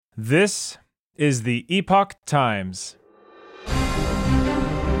This is the Epoch Times.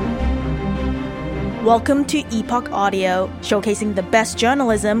 Welcome to Epoch Audio, showcasing the best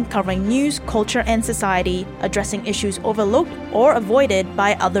journalism covering news, culture, and society, addressing issues overlooked or avoided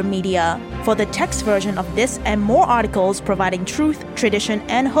by other media. For the text version of this and more articles providing truth, tradition,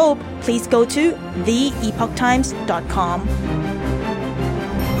 and hope, please go to theepochtimes.com.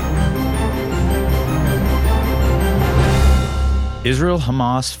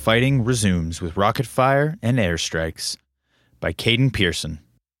 Israel-Hamas fighting resumes with rocket fire and airstrikes. By Caden Pearson.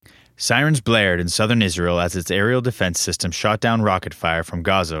 Sirens blared in southern Israel as its aerial defense system shot down rocket fire from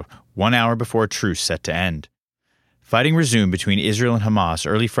Gaza 1 hour before a truce set to end. Fighting resumed between Israel and Hamas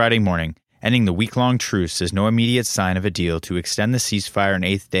early Friday morning, ending the week-long truce as no immediate sign of a deal to extend the ceasefire an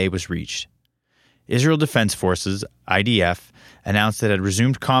eighth day was reached. Israel Defense Forces, IDF, announced that it had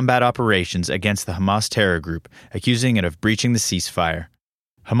resumed combat operations against the Hamas terror group, accusing it of breaching the ceasefire.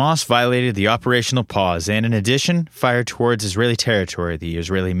 Hamas violated the operational pause and, in addition, fired towards Israeli territory, the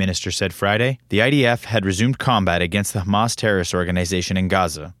Israeli minister said Friday. The IDF had resumed combat against the Hamas terrorist organization in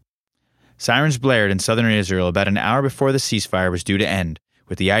Gaza. Sirens blared in southern Israel about an hour before the ceasefire was due to end,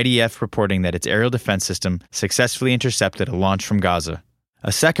 with the IDF reporting that its aerial defense system successfully intercepted a launch from Gaza.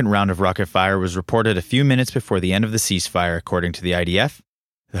 A second round of rocket fire was reported a few minutes before the end of the ceasefire, according to the IDF.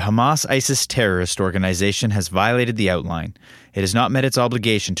 The Hamas-ISIS terrorist organization has violated the outline. It has not met its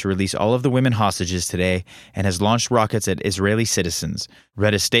obligation to release all of the women hostages today and has launched rockets at Israeli citizens,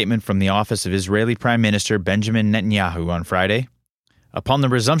 read a statement from the office of Israeli Prime Minister Benjamin Netanyahu on Friday. Upon the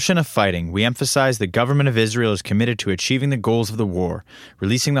resumption of fighting, we emphasize the government of Israel is committed to achieving the goals of the war,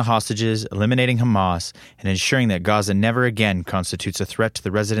 releasing the hostages, eliminating Hamas, and ensuring that Gaza never again constitutes a threat to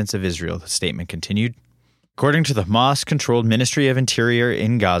the residents of Israel, the statement continued. According to the Hamas-controlled Ministry of Interior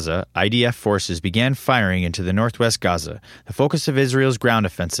in Gaza, IDF forces began firing into the northwest Gaza, the focus of Israel's ground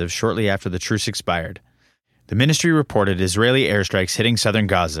offensive shortly after the truce expired. The ministry reported Israeli airstrikes hitting southern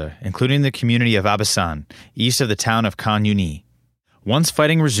Gaza, including the community of Abasan, east of the town of Khan Yunis. Once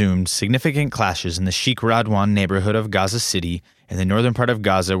fighting resumed, significant clashes in the Sheikh Radwan neighborhood of Gaza City in the northern part of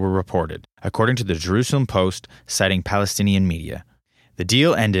Gaza were reported, according to the Jerusalem Post, citing Palestinian media. The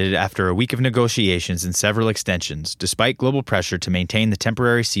deal ended after a week of negotiations and several extensions, despite global pressure to maintain the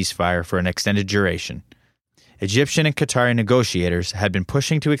temporary ceasefire for an extended duration. Egyptian and Qatari negotiators had been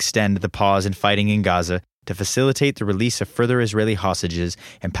pushing to extend the pause in fighting in Gaza to facilitate the release of further Israeli hostages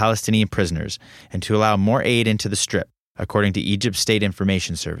and Palestinian prisoners, and to allow more aid into the Strip, according to Egypt's State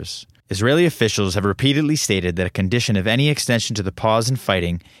Information Service. Israeli officials have repeatedly stated that a condition of any extension to the pause in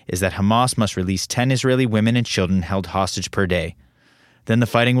fighting is that Hamas must release 10 Israeli women and children held hostage per day. Then the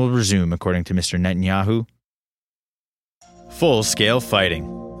fighting will resume, according to Mr. Netanyahu. Full-scale fighting.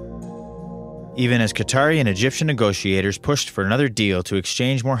 Even as Qatari and Egyptian negotiators pushed for another deal to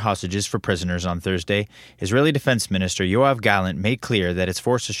exchange more hostages for prisoners on Thursday, Israeli Defense Minister Yoav Gallant made clear that its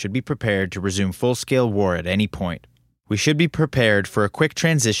forces should be prepared to resume full-scale war at any point. We should be prepared for a quick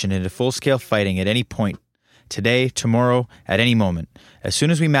transition into full-scale fighting at any point. Today, tomorrow, at any moment. As soon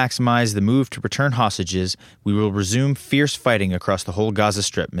as we maximize the move to return hostages, we will resume fierce fighting across the whole Gaza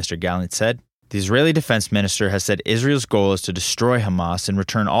Strip, Mr. Gallant said. The Israeli defense minister has said Israel's goal is to destroy Hamas and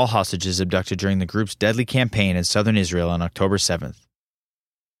return all hostages abducted during the group's deadly campaign in southern Israel on October 7th.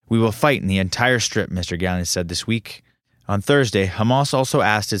 We will fight in the entire Strip, Mr. Gallant said this week. On Thursday, Hamas also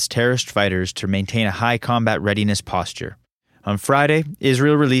asked its terrorist fighters to maintain a high combat readiness posture. On Friday,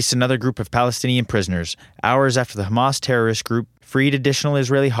 Israel released another group of Palestinian prisoners, hours after the Hamas terrorist group freed additional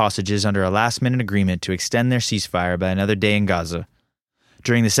Israeli hostages under a last-minute agreement to extend their ceasefire by another day in Gaza.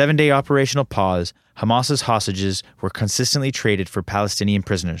 During the 7-day operational pause, Hamas's hostages were consistently traded for Palestinian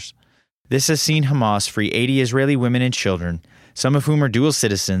prisoners. This has seen Hamas free 80 Israeli women and children, some of whom are dual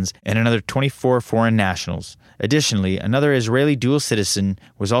citizens, and another 24 foreign nationals. Additionally, another Israeli dual citizen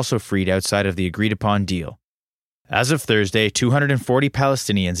was also freed outside of the agreed-upon deal. As of Thursday, 240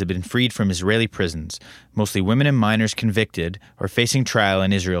 Palestinians have been freed from Israeli prisons, mostly women and minors convicted or facing trial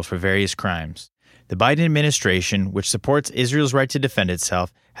in Israel for various crimes. The Biden administration, which supports Israel's right to defend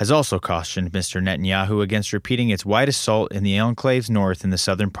itself, has also cautioned Mr. Netanyahu against repeating its wide assault in the enclave's north in the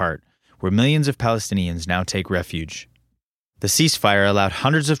southern part, where millions of Palestinians now take refuge. The ceasefire allowed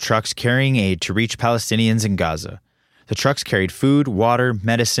hundreds of trucks carrying aid to reach Palestinians in Gaza. The trucks carried food, water,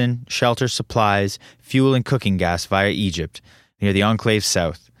 medicine, shelter, supplies, fuel, and cooking gas via Egypt, near the enclave's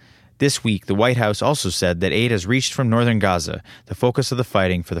south. This week, the White House also said that aid has reached from northern Gaza, the focus of the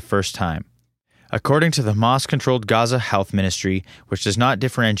fighting, for the first time. According to the Hamas-controlled Gaza Health Ministry, which does not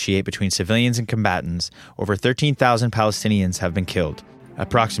differentiate between civilians and combatants, over 13,000 Palestinians have been killed.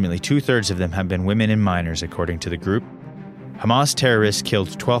 Approximately two-thirds of them have been women and minors, according to the group. Hamas terrorists killed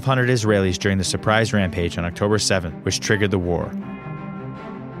 1,200 Israelis during the surprise rampage on October 7th, which triggered the war.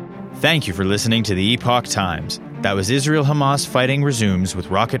 Thank you for listening to the Epoch Times. That was Israel-Hamas Fighting Resumes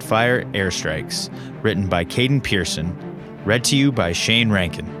with Rocket-Fire Airstrikes, written by Caden Pearson, read to you by Shane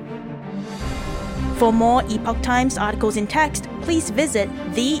Rankin. For more Epoch Times articles in text, please visit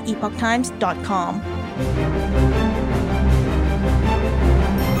theepochtimes.com.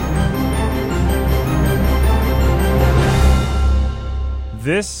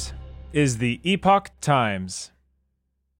 This is the Epoch Times.